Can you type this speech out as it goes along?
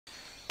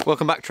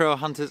Welcome back, trail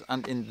hunters,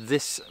 and in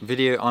this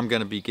video I'm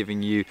going to be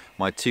giving you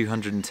my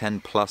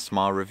 210 plus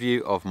mile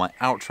review of my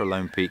Altra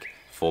Lone Peak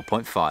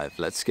 4.5.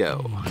 Let's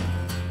go.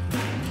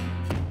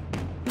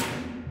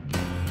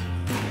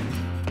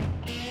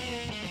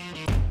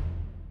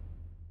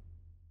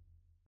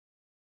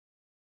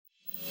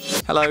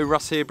 Hello,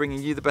 Russ here,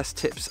 bringing you the best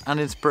tips and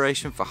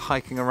inspiration for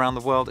hiking around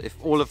the world. If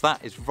all of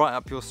that is right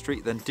up your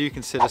street, then do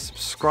consider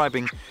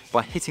subscribing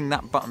by hitting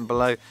that button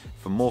below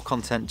for more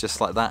content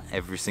just like that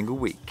every single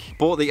week.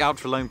 Bought the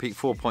Altra Lone Peak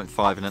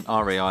 4.5 in an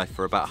RAI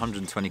for about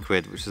 120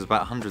 quid, which is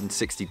about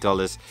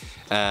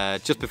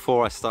 $160, just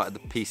before I started the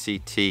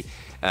PCT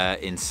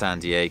in San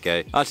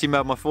Diego. I actually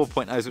mailed my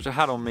 4.0s, which I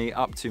had on me,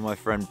 up to my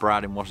friend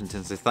Brad in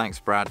Washington, so thanks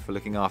Brad for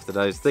looking after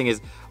those. Thing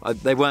is,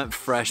 they weren't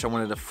fresh. I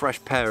wanted a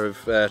fresh pair of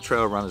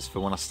trail runners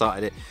for when I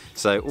started it,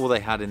 so all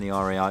they had in the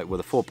RAI were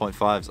the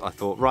 4.5s. I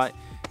thought, right,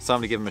 it's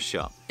time to give them a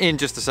shot. In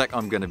just a sec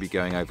I'm going to be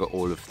going over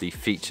all of the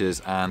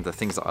features and the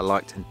things that I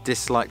liked and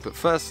disliked, but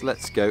first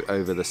let's go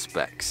over the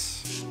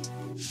specs.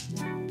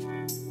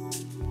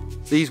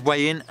 These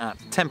weigh in at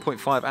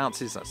 10.5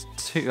 ounces, that's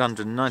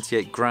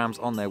 298 grams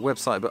on their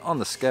website, but on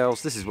the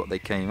scales, this is what they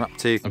came up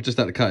to. I've just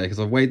had to cut it because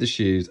I weighed the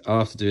shoes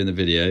after doing the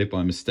video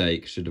by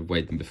mistake, should have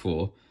weighed them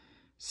before.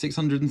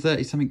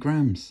 630 something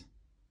grams.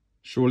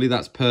 Surely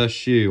that's per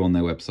shoe on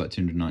their website,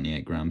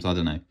 298 grams, I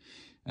don't know.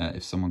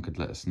 If someone could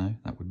let us know,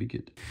 that would be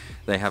good.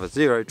 They have a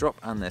 0 drop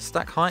and their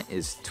stack height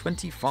is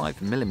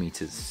 25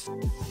 millimeters.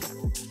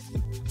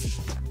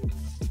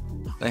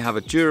 They have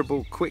a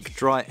durable, quick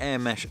dry air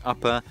mesh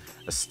upper,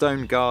 a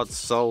stone guard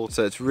sole,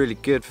 so it's really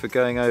good for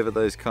going over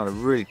those kind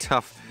of really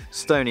tough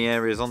stony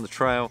areas on the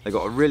trail. They've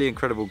got a really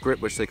incredible grip,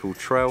 which they call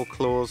trail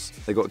claws.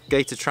 They've got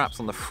gator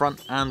traps on the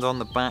front and on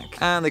the back,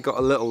 and they've got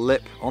a little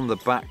lip on the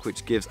back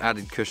which gives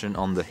added cushion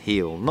on the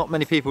heel. Not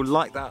many people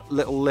like that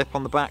little lip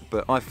on the back,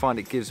 but I find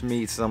it gives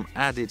me some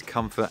added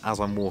comfort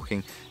as I'm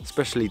walking,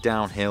 especially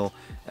downhill,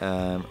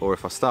 or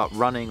if I start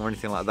running or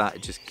anything like that,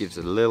 it just gives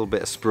a little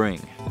bit of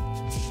spring.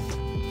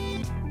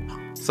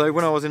 So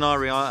when I was in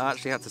REI, I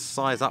actually had to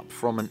size up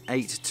from an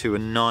 8 to a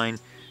 9.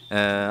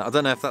 I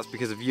don't know if that's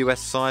because of US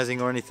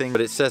sizing or anything,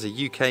 but it says a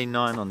UK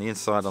 9 on the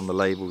inside on the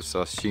label, so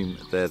I assume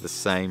they're the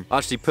same. I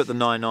actually put the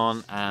 9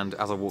 on, and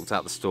as I walked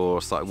out the store, I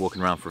started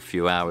walking around for a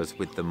few hours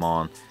with them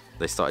on.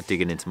 They started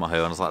digging into my heel,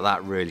 and I was like,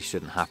 that really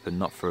shouldn't happen,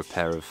 not for a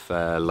pair of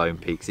Lone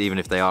Peaks. Even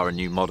if they are a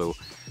new model,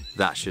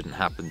 that shouldn't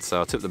happen.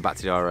 So I took them back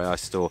to the RAI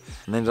store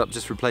and ended up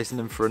just replacing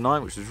them for a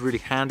 9, which was really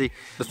handy.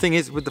 The thing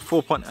is, with the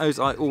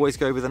 4.0s, I always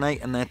go with an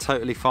 8 and they're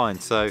totally fine.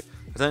 So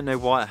I don't know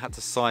why I had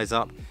to size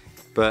up,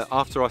 but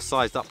after I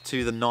sized up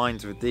to the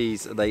 9s with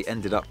these, they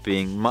ended up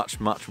being much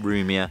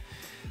roomier,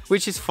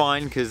 which is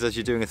fine because as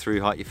you're doing a through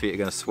hike, your feet are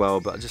going to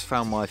swell, but I just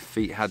found my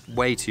feet had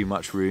way too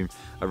much room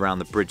around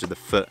the bridge of the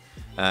foot.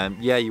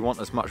 Yeah, you want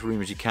as much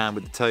room as you can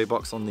with the toe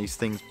box on these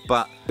things,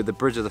 but with the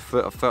bridge of the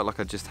foot, I felt like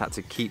I just had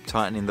to keep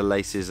tightening the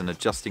laces and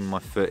adjusting my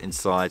foot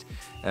inside.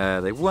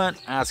 They weren't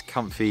as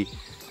comfy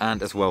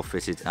and as well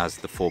fitted as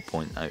the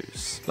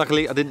 4.0s.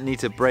 Luckily, I didn't need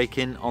to break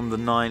in on the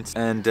 9s,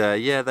 and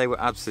yeah, they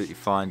were absolutely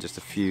fine, just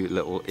a few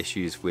little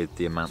issues with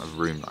the amount of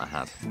room that I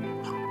had.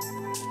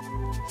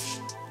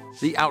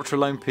 The Altra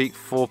Lone Peak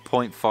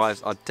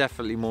 4.5s are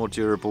definitely more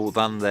durable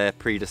than their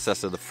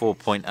predecessor, the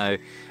 4.0.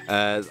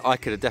 I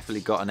could have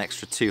definitely got an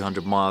extra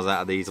 200 miles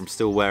out of these. I'm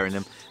still wearing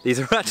them. These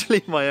are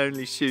actually my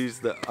only shoes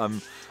that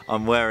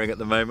I'm wearing at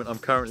the moment. I'm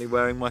currently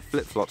wearing my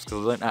flip-flops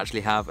because I don't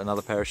actually have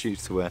another pair of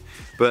shoes to wear.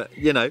 But,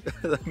 you know,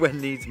 when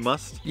needs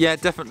must. Yeah,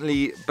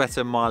 definitely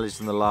better mileage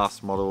than the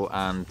last model,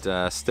 and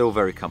still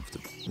very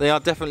comfortable. They are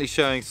definitely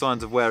showing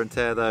signs of wear and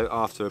tear though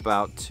after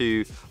about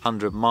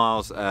 200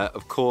 miles.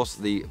 Of course,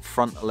 the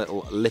front little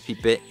lippy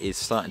bit is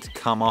starting to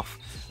come off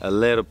a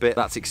little bit.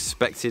 That's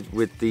expected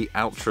with the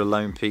Altra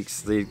Lone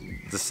Peaks. The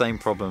same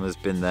problem has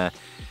been there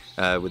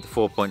with the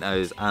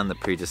 4.0s and the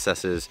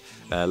predecessors.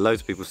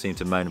 Loads of people seem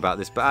to moan about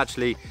this, but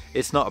actually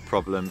it's not a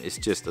problem. It's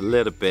just a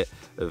little bit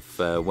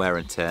of wear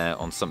and tear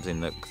on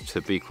something that,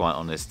 to be quite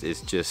honest,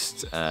 is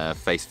just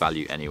face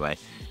value anyway.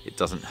 It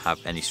doesn't have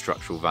any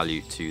structural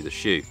value to the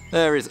shoe.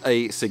 There is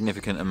a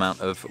significant amount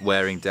of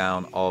wearing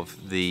down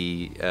of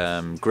the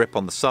grip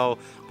on the sole,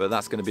 but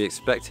that's going to be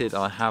expected.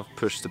 I have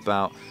pushed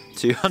about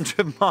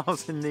 200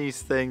 miles in these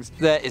things.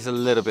 There is a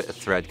little bit of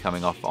thread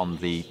coming off on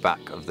the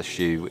back of the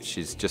shoe, which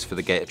is just for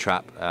the gator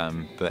trap,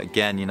 but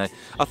again, you know,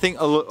 I think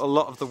a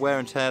lot of the wear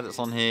and tear that's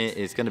on here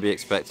is going to be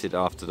expected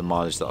after the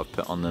mileage that I've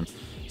put on them.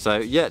 So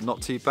yeah,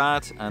 not too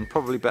bad, and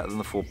probably better than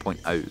the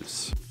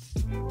 4.0s.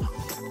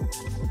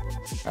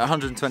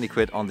 120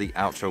 quid on the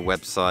Altra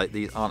website.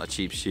 These aren't a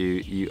cheap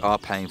shoe. You are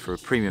paying for a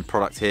premium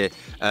product here,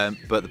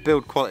 but the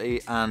build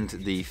quality and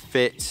the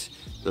fit,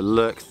 the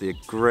look, the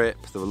grip,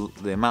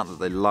 the amount that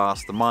they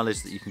last, the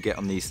mileage that you can get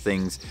on these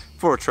things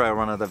for a trail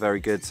runner, they're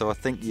very good. So I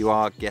think you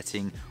are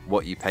getting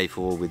what you pay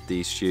for with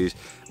these shoes.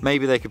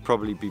 Maybe they could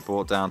probably be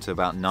brought down to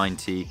about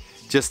 90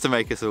 just to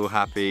make us all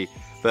happy,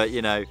 but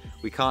you know,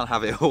 we can't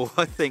have it all.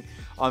 I think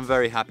I'm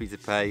very happy to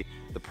pay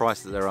the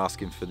price that they're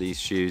asking for these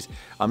shoes.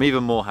 I'm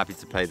even more happy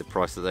to pay the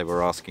price that they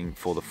were asking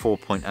for the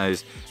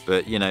 4.0s,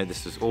 but you know,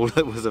 this was all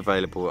that was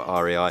available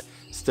at REI.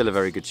 Still a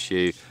very good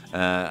shoe,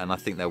 and I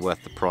think they're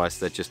worth the price.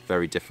 They're just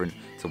very different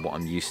to what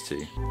I'm used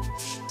to.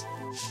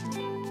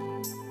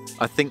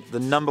 I think the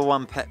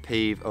 #1 pet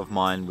peeve of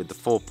mine with the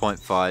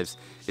 4.5s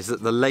is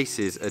that the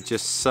laces are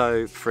just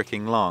so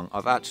freaking long.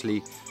 I've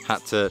actually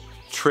had to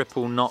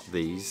triple knot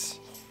these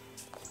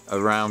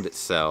around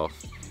itself,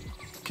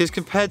 because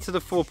compared to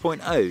the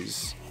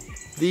 4.0s,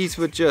 these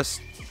are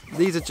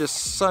just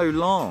so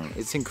long.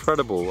 It's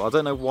incredible. I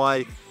don't know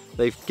why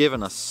they've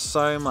given us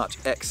so much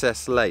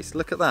excess lace.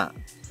 Look at that.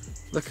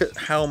 Look at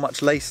how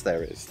much lace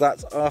there is.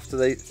 That's after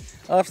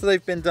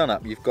they've been done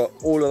up, you've got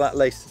all of that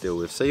lace to deal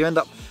with. So you end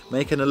up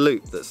making a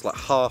loop that's like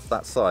half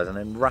that size and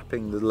then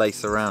wrapping the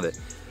lace around it.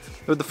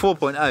 With the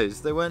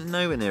 4.0s, they weren't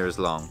nowhere near as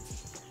long.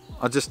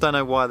 I just don't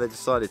know why they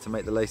decided to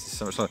make the laces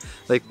so much longer.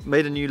 They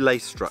made a new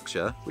lace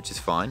structure, which is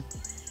fine,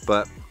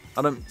 but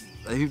I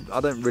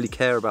don't really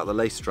care about the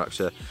lace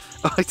structure.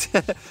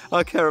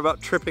 I care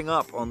about tripping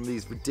up on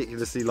these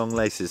ridiculously long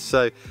laces.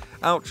 So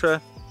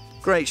Altra,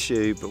 great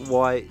shoe, but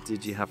why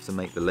did you have to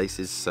make the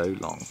laces so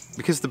long?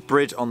 Because the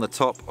bridge on the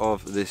top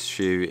of this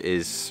shoe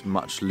is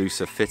much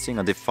looser fitting,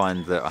 I did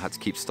find that I had to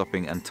keep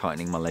stopping and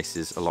tightening my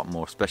laces a lot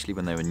more, especially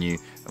when they were new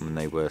and when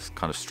they were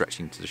kind of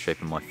stretching to the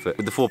shape of my foot.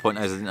 With the 4.0s,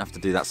 I didn't have to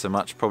do that so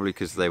much, probably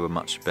because they were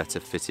much better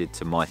fitted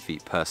to my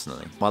feet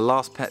personally. My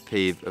last pet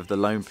peeve of the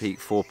Lone Peak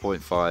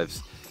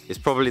 4.5s is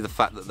probably the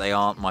fact that they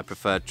aren't my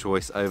preferred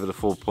choice over the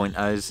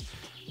 4.0s.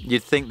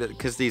 You'd think that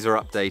because these are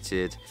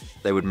updated,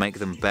 they would make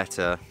them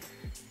better,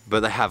 but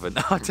they haven't.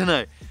 I don't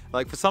know.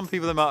 Like, for some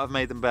people they might have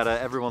made them better.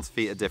 Everyone's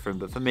feet are different,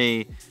 but for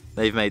me,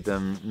 they've made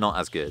them not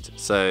as good.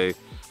 So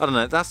I don't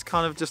know. That's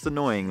kind of just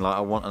annoying. Like,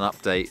 I want an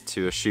update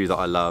to a shoe that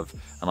I love,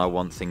 and I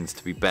want things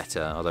to be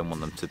better. I don't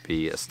want them to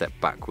be a step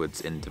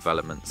backwards in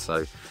development.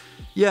 So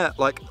yeah,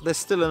 like, they're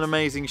still an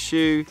amazing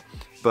shoe,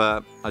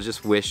 but I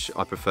just wish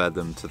I preferred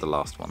them to the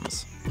last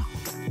ones.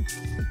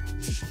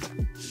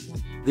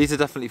 These are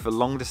definitely for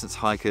long distance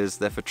hikers,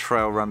 they're for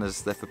trail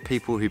runners, they're for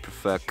people who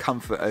prefer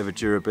comfort over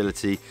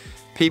durability,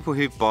 people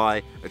who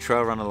buy a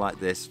trail runner like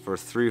this for a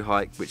through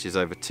hike which is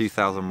over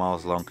 2,000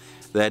 miles long.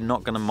 They're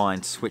not going to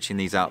mind switching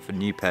these out for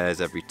new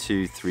pairs every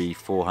 200, 300,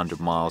 400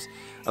 miles,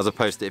 as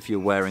opposed to if you're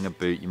wearing a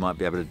boot, you might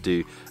be able to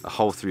do a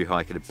whole through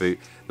hike in a boot.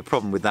 The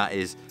problem with that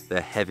is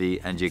they're heavy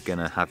and you're going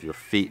to have your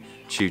feet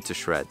chewed to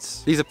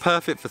shreds. These are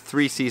perfect for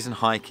 3-season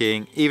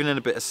hiking, even in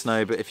a bit of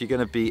snow, but if you're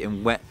going to be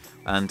in wet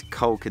and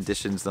cold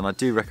conditions, then I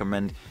do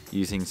recommend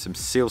using some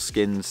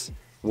sealskins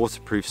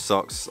waterproof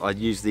socks. I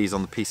used these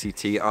on the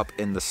PCT up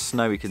in the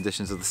snowy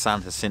conditions of the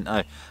San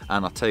Jacinto,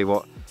 and I'll tell you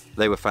what,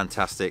 they were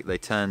fantastic. They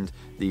turned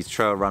these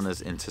trail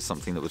runners into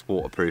something that was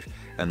waterproof,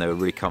 and they were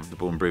really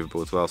comfortable and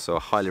breathable as well. So I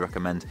highly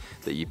recommend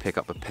that you pick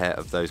up a pair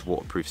of those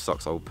waterproof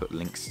socks. I will put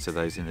links to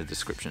those in the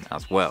description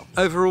as well.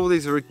 Overall,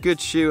 these are a good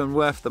shoe and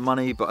worth the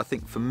money, but I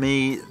think for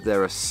me,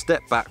 they're a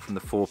step back from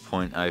the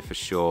 4.0 for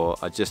sure.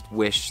 I just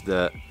wish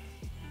that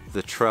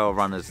the trail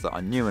runners that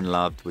I knew and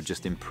loved were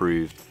just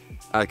improved.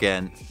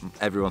 Again,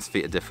 everyone's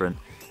feet are different.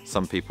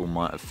 Some people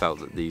might have felt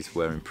that these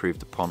were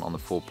improved upon on the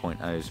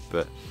 4.0s,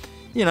 but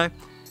you know,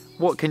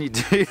 what can you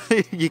do?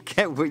 You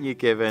get what you're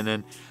given,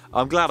 and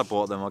I'm glad I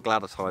bought them. I'm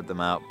glad I tried them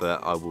out,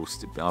 but I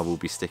will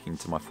be sticking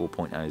to my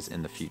 4.0s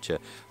in the future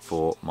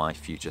for my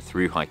future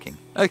through hiking.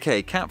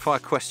 Okay, campfire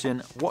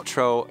question: what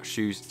trail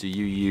shoes do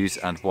you use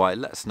and why?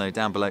 Let us know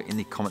down below in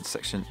the comments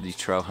section. The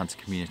trail hunter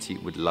community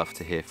would love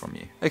to hear from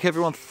you. Okay,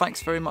 everyone,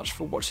 thanks very much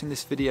for watching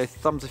this video.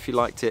 Thumbs if you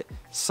liked it,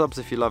 subs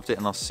if you loved it,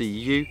 and I'll see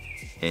you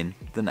in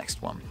the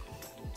next one.